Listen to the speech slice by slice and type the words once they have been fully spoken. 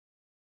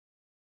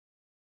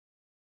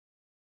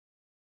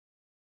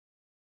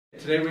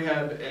Today we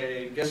have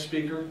a guest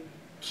speaker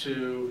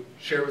to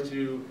share with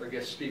you, or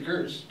guest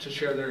speakers, to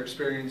share their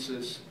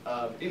experiences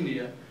of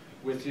India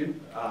with you.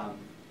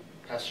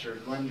 Pastor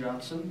Glenn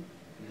Johnson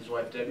and his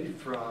wife Debbie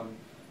from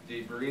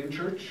the Berean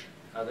Church.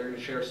 They're going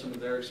to share some of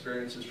their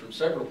experiences from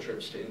several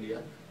trips to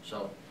India.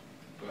 So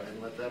go ahead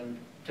and let them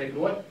take it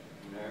away.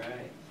 All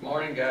right.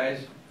 Morning,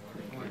 guys.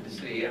 Good to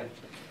see you.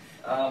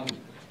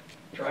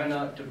 Try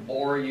not to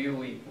bore you.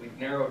 We've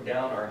narrowed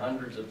down our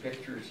hundreds of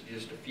pictures to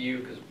just a few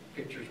because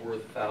pictures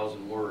worth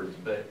 1,000 words.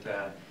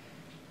 But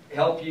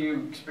help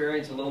you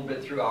experience a little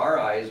bit through our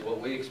eyes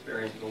what we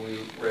experienced when we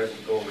were able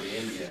to go over to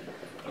India.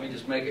 Let me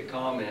just make a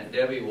comment.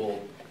 Debbie will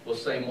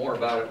say more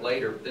about it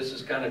later. This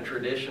is kind of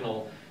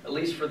traditional, at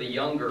least for the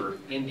younger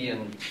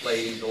Indian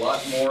ladies. A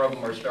lot more of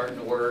them are starting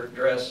to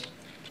dress,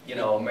 you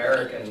know,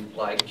 American,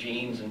 like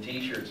jeans and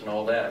T-shirts and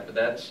all that. But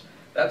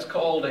that's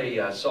called a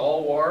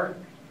salwar,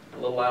 a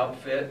little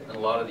outfit, and a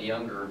lot of the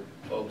younger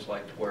folks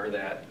like to wear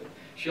that. But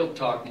she'll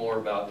talk more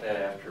about that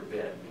after a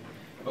bit.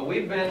 But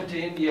we've been to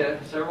India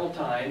several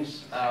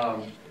times,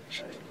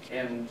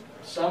 and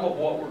some of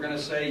what we're going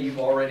to say you've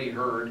already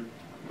heard,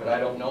 but I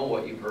don't know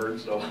what you've heard,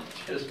 so I'll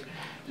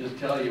just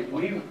tell you.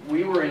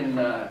 We were in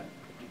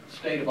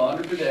state of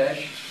Andhra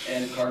Pradesh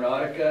and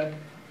Karnataka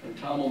and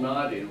Tamil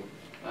Nadu,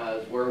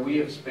 where we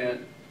have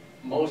spent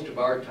most of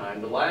our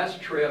time. The last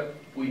trip,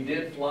 we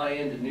did fly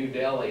into New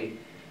Delhi,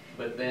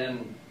 but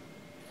then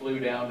flew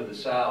down to the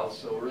south,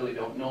 so really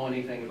don't know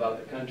anything about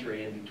the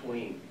country in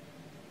between.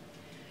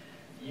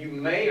 You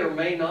may or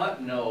may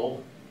not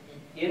know,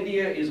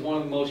 India is one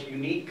of the most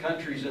unique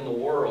countries in the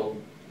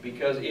world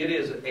because it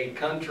is a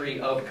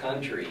country of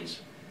countries.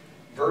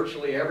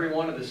 Virtually every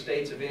one of the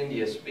states of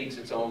India speaks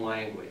its own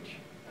language.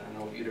 I don't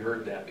know if you'd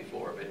heard that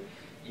before, but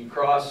you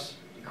cross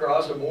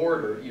a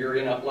border, you're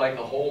in like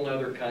a whole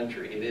other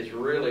country. It is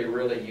really,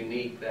 really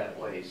unique that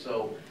way.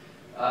 So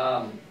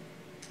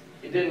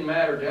it didn't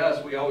matter to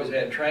us. We always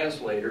had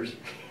translators,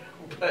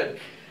 but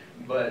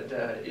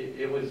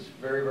it was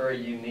very,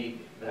 very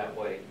unique that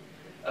way.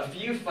 A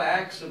few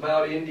facts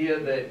about India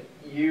that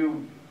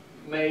you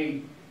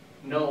may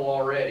know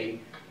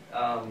already.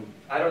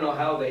 I don't know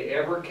how they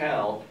ever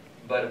count,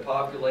 but a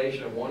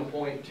population of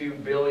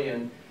 1.2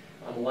 billion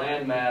on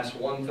landmass,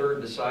 1/3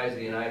 the size of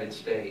the United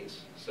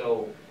States.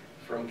 So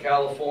from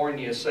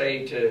California,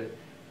 say, to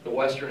the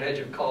western edge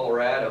of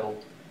Colorado,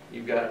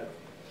 you've got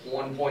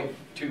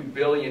 1.2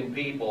 billion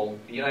people.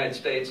 The United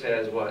States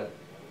has, what,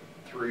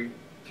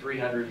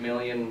 300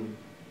 million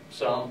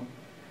some?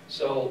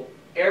 So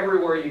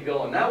everywhere you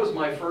go, and that was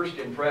my first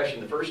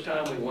impression. The first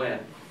time we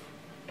went,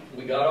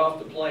 we got off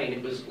the plane.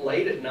 It was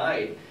late at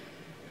night,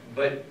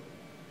 but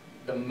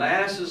the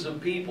masses of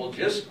people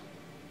just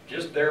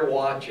there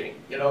watching.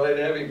 You know, they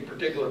didn't have any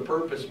particular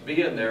purpose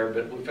being there,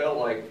 but we felt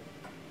like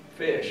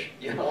fish,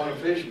 you know, on a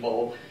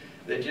fishbowl.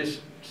 They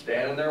just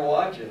standing there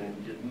watching,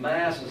 and just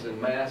masses and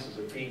masses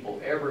of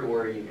people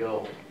everywhere you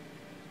go.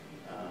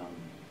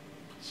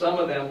 Some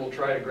of them will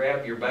try to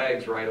grab your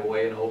bags right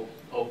away and hope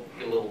you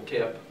get a little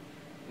tip.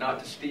 Not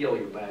to steal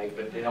your bag,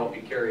 but to help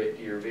you carry it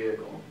to your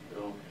vehicle.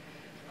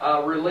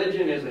 So,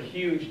 religion is a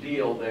huge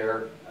deal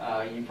there.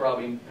 You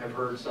probably have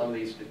heard some of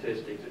these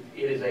statistics.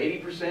 It is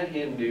 80%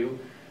 Hindu,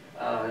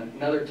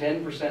 another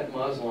 10%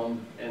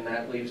 Muslim, and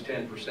that leaves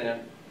 10%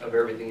 of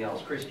everything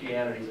else.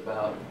 Christianity is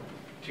about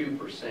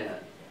 2%.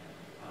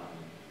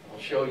 I'll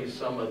show you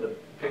some of the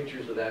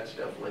pictures of that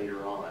stuff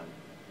later on.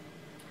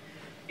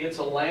 It's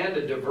a land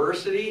of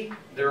diversity.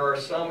 There are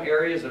some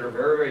areas that are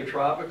very, very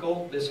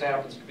tropical. This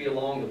happens to be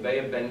along the Bay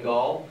of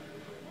Bengal.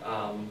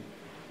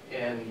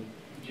 And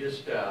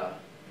just, I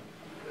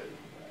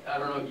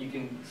don't know if you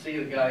can see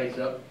the guys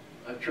up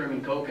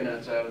trimming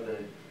coconuts out of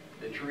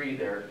the tree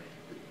there.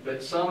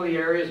 But some of the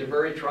areas are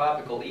very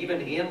tropical,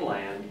 even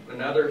inland,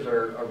 and others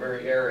are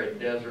very arid,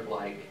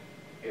 desert-like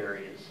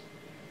areas.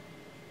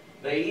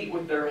 They eat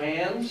with their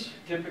hands,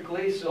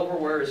 typically.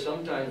 Silverware is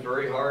sometimes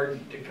very hard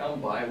to come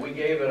by. We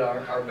gave it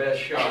our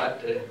best shot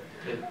to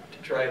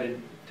try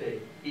to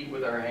eat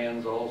with our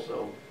hands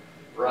also.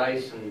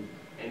 Rice and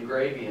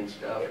gravy and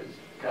stuff is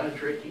kind of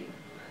tricky.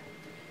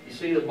 You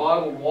see the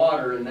bottled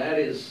water, and that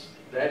is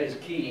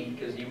key,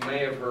 because you may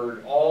have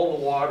heard all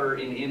the water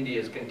in India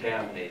is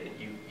contaminated.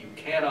 You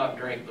cannot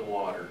drink the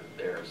water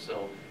there.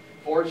 So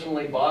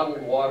fortunately,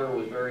 bottled water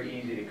was very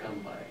easy to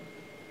come by.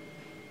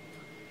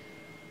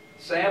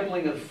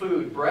 Sampling of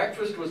food.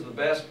 Breakfast was the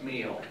best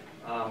meal.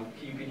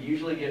 You could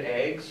usually get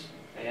eggs,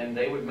 and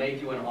they would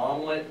make you an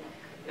omelet.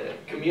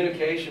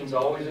 Communication's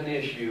always an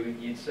issue.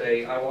 You'd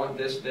say, I want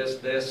this, this,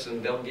 this,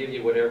 and they'll give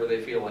you whatever they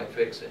feel like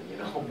fixing, you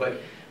know.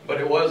 But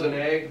it was an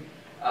egg.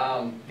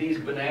 These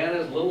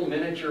bananas, little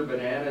miniature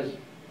bananas,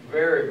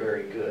 very,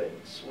 very good.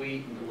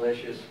 Sweet and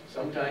delicious.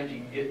 Sometimes you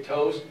can get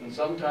toast, and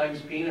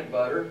sometimes peanut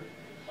butter.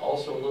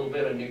 Also a little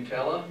bit of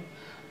Nutella.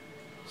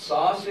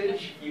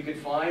 Sausage you could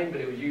find, but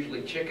it was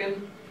usually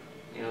chicken.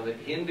 You know, the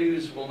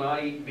Hindus will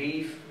not eat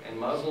beef and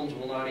Muslims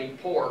will not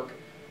eat pork.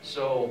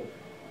 So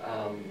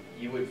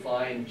you would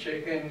find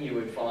chicken, you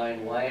would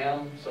find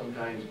lamb,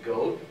 sometimes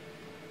goat.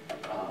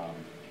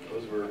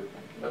 Those were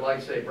But like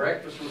I say,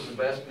 breakfast was the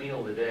best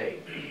meal of the day.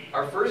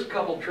 Our first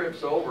couple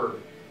trips over,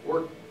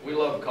 we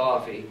love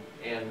coffee,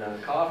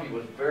 and coffee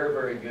was very,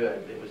 very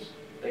good.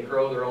 They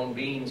grow their own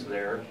beans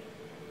there.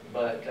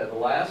 But the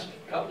last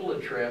couple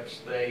of trips,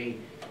 they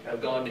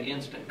have gone to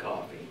instant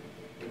coffee,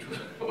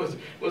 which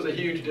was a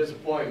huge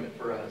disappointment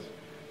for us.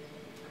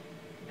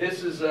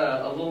 This is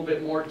a little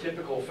bit more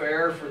typical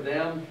fare for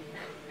them.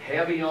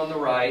 Heavy on the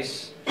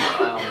rice.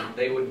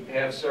 They would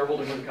have several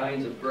different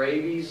kinds of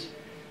gravies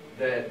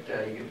that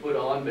you could put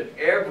on, but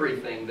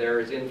everything there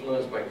is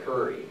influenced by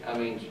curry. I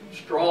mean,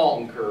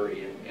 strong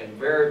curry and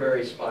very,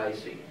 very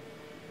spicy.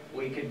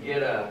 We could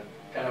get a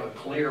kind of a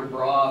clear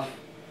broth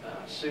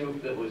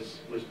soup that was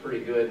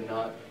pretty good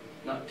and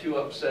not too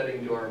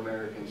upsetting to our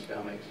American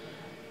stomachs.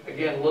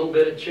 Again, a little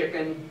bit of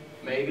chicken,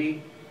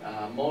 maybe.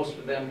 Most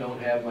of them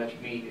don't have much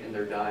meat in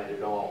their diet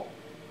at all.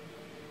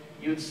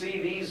 You'd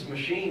see these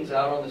machines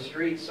out on the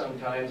streets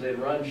sometimes. They'd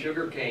run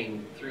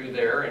sugarcane through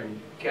there and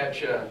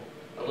catch a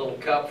little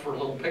cup for a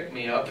little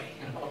pick-me-up.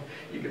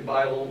 You could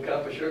buy a little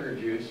cup of sugar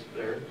juice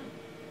there.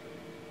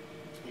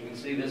 You can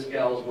see this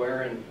gal's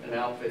wearing an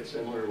outfit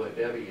similar to what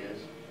Debbie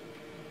is.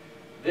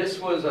 This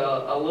was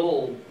a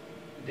little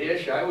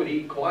dish I would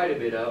eat quite a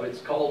bit of.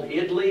 It's called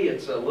idli.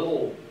 It's a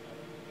little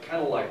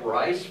kind of like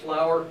rice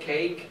flour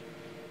cake.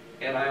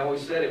 And I always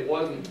said it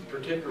wasn't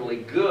particularly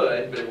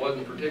good, but it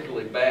wasn't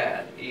particularly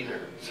bad either.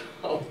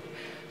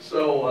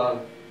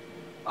 So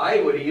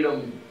I would eat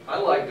them. I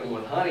liked them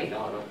with honey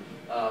on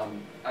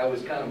them. I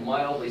was kind of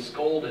mildly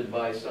scolded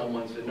by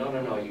someone who said,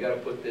 no, you got to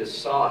put this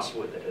sauce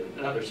with it,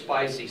 another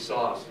spicy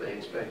sauce they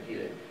expect you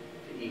to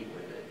eat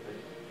with it.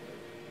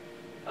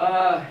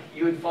 But,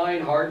 you would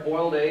find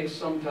hard-boiled eggs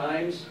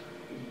sometimes.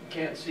 You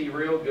can't see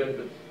real good,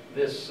 but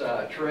this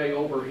tray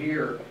over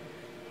here,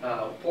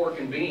 pork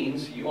and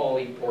beans. You all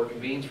eat pork and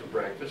beans for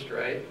breakfast,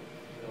 right?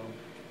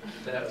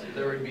 So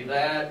there would be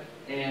that,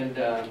 and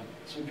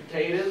some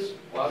potatoes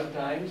a lot of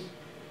times,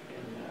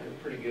 and they're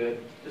pretty good.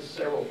 Just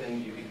several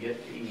things you could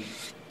get to eat.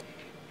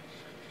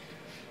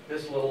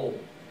 This little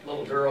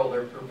girl,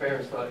 her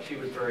parents thought she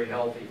was very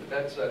healthy, but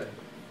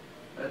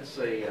that's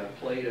a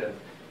plate of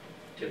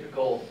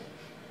typical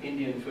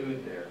Indian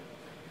food there.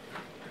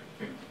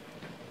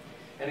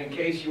 And in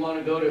case you want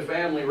to go to a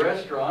family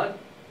restaurant,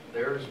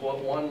 there's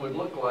what one would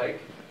look like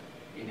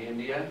in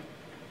India.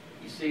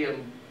 You see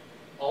them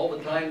all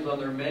the times on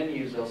their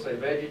menus. They'll say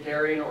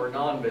vegetarian or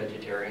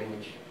non-vegetarian,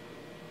 which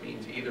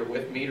means either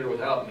with meat or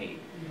without meat.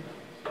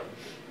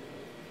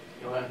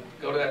 You want to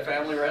go to that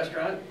family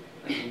restaurant?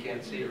 I think you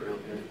can't see it real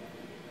good.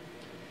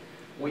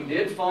 We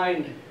did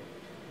find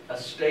a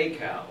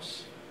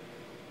steakhouse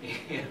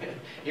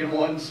in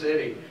one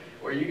city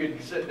where you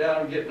could sit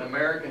down and get an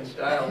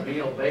American-style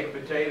meal, baked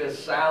potatoes,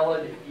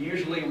 salad.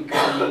 Usually we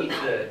couldn't eat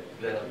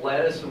the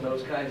lettuce and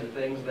those kinds of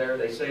things there.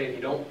 They say if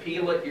you don't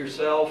peel it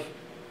yourself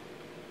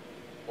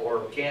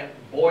or can't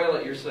boil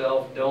it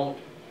yourself, don't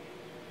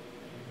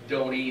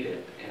eat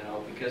it,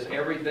 because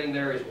everything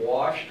there is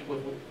washed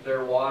with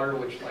their water,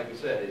 which, like I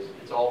said,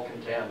 it's all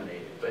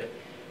contaminated. But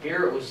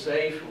here it was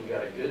safe. We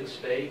got a good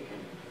steak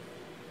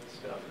and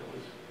stuff. It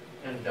was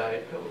and a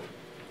Diet Coke.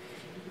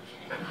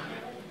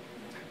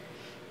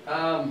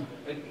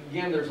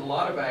 Again, there's a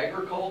lot of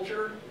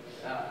agriculture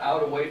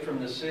out away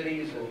from the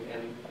cities,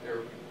 and there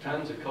are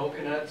tons of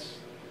coconuts.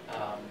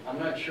 I'm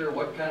not sure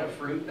what kind of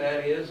fruit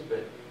that is,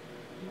 but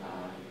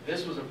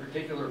this was a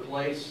particular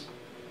place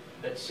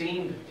that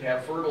seemed to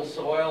have fertile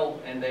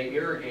soil, and they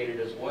irrigated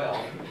as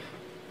well.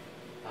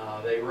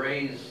 They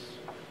raised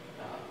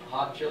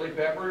hot chili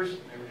peppers.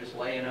 They were just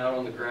laying out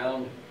on the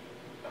ground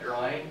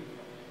drying.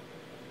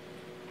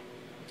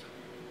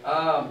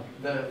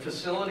 The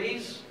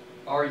facilities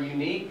are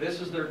unique. This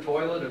is their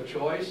toilet of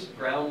choice,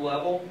 ground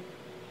level.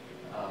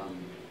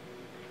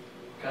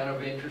 Kind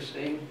of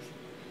interesting.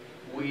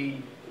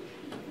 We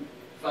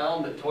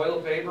found that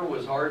toilet paper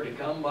was hard to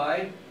come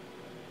by.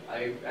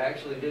 I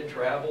actually did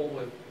travel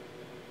with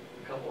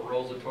a couple of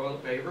rolls of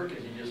toilet paper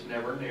because you just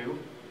never knew.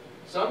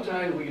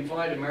 Sometimes we could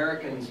find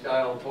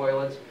American-style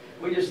toilets.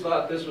 We just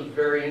thought this was a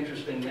very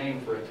interesting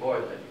name for a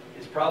toilet.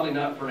 It's probably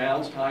not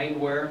pronounced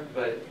hindware,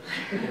 but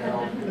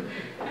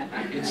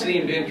it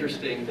seemed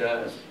interesting to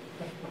us.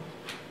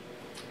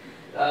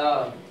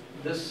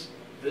 This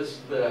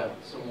is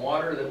some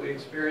water that we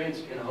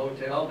experienced in a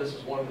hotel. This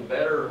is one of the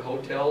better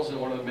hotels in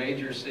one of the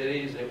major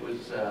cities. It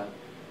was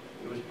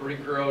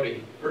pretty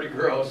grody, pretty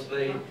gross.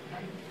 The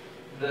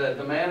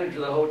manager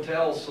of the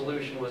hotel's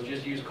solution was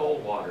just use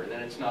cold water.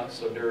 Then it's not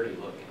so dirty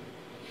looking.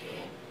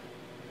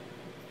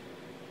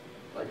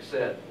 So, like I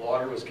said,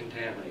 water was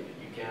contaminated.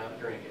 You cannot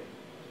drink it.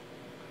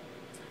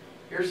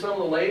 Here's some of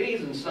the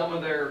ladies and some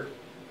of their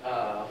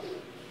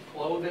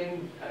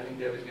clothing. I think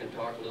Debbie's going to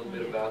talk a little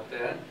bit about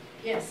that.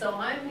 Yeah, so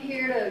I'm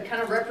here to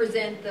kind of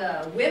represent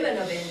the women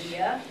of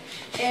India.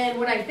 And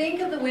when I think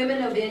of the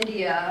women of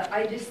India,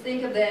 I just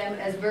think of them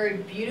as very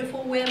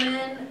beautiful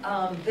women.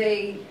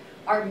 They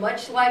are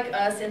much like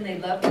us, and they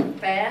love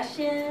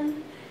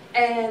fashion,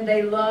 and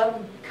they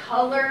love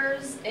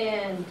colors,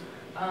 and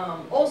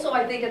also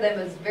I think of them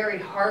as very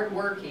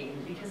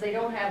hardworking because they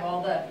don't have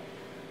all the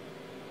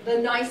the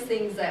nice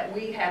things that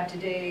we have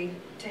today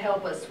to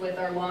help us with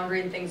our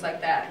laundry and things like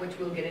that, which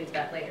we'll get into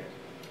that later.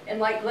 And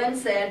like Glenn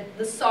said,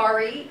 the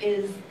sari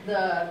is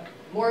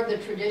more of the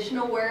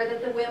traditional wear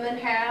that the women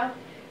have.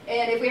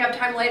 And if we have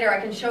time later,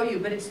 I can show you,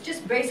 but it's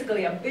just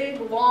basically a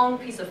big, long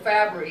piece of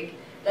fabric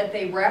that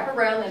they wrap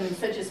around them in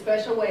such a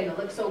special way, and it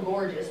looks so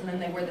gorgeous, and then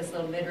they wear this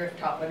little midriff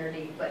top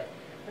underneath. But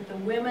the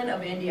women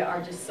of India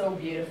are just so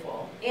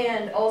beautiful.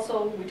 And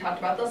also, we talked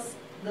about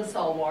the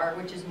salwar,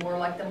 which is more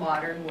like the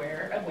modern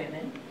wear of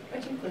women,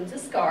 which includes a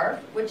scarf,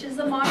 which is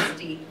a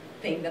modesty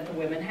thing that the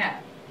women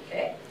have,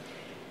 okay?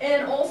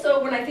 And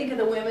also, when I think of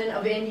the women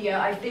of India,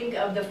 I think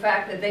of the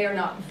fact that they are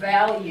not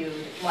valued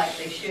like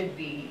they should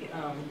be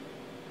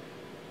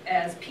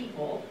as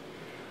people.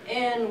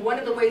 And one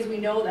of the ways we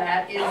know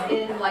that is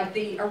in like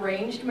the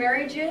arranged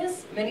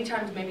marriages. Many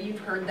times, maybe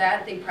you've heard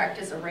that, they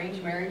practice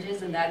arranged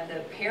marriages and that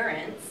the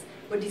parents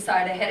would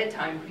decide ahead of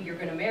time who you're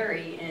going to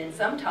marry, and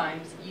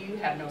sometimes you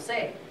have no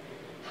say.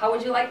 How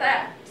would you like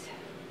that?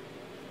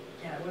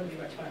 Yeah, it wouldn't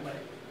be much fun, would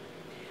it?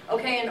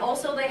 Okay, and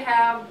also they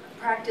have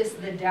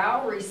practiced the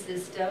dowry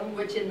system,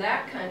 which in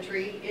that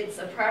country, it's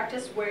a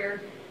practice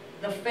where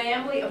the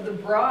family of the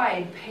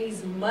bride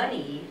pays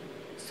money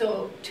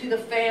to the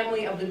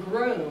family of the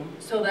groom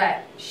so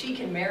that she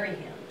can marry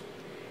him.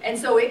 And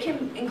so it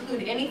can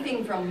include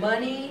anything from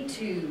money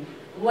to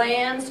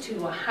lands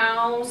to a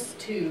house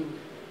to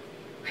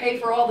pay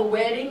for all the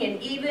wedding,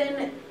 and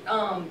even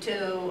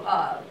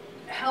to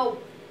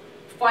help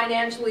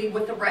financially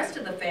with the rest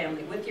of the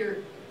family, with your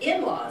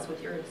in-laws,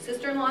 with your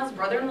sister-in-laws,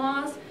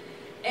 brother-in-laws.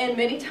 And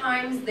many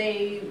times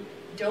they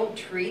don't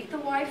treat the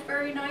wife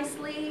very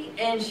nicely,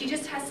 and she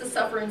just has to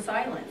suffer in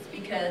silence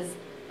because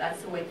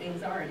that's the way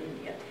things are in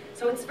India.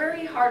 So it's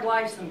very hard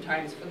life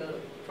sometimes for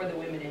the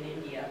women in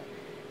India.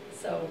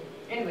 So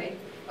anyway,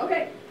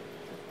 okay.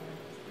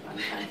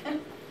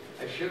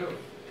 I should have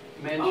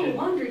mentioned,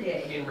 Laundry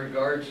Day. in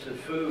regards to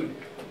food,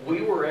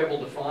 we were able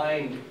to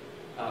find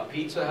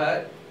Pizza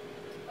Hut.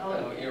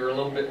 You were a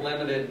little bit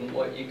limited in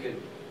what you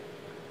could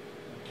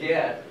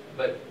get,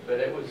 but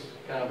it was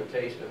kind of a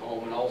taste at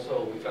home. And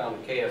also we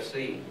found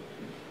KFC,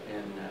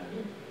 and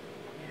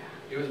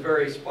it was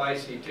very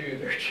spicy too.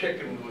 Their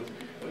chicken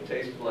would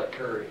taste like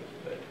curry.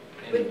 But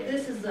anyway.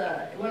 This is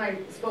when I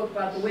spoke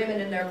about the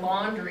women and their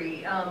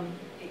laundry.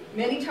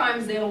 Many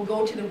times they'll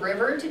go to the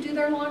river to do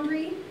their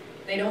laundry.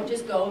 They don't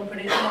just go and put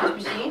it in the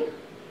wash machine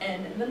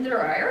and then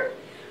dryer.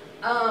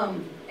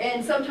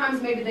 And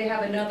sometimes maybe they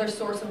have another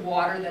source of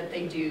water that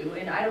they do,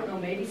 and I don't know,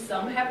 maybe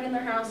some have it in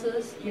their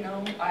houses, you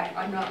know,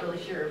 I'm not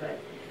really sure, but,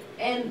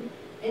 and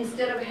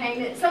instead of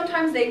hanging it,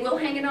 sometimes they will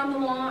hang it on the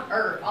lawn,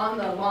 or on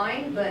the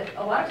line, but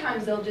a lot of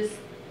times they'll just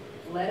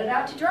let it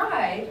out to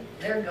dry.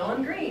 They're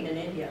going green in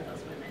India,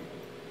 those women.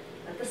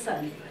 Let the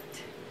sun do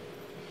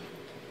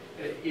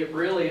it. It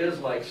really is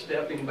like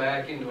stepping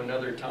back into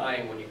another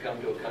time when you come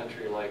to a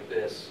country like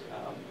this.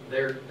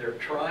 They're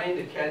trying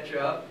to catch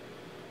up.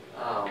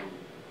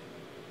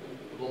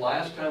 The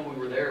last time we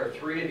were there,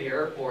 3 of the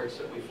airports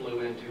that we flew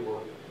into were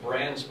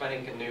brand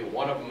spanking new.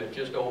 One of them had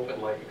just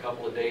opened like a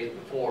couple of days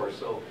before.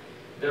 So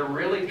they're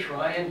really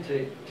trying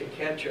to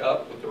catch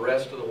up with the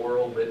rest of the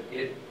world, but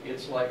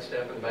it's like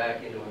stepping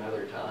back into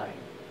another time.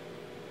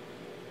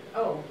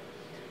 Oh,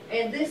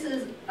 and this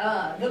is,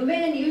 the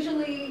men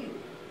usually,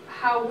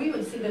 how we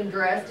would see them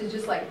dressed is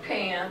just like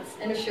pants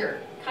and a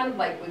shirt, kind of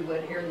like we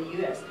would here in the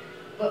U.S.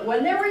 But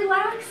when they're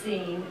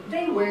relaxing,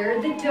 they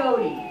wear the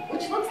dhoti,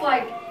 which looks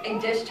like a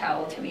dish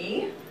towel to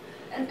me.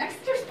 An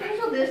extra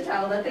special dish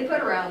towel that they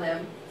put around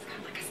them. It's kind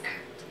of like a skirt.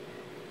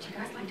 Would you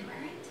guys like to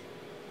wear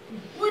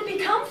it? Would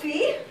be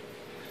comfy.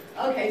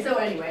 Okay, so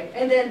anyway,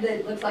 and then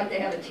it looks like they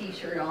have a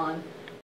t-shirt on.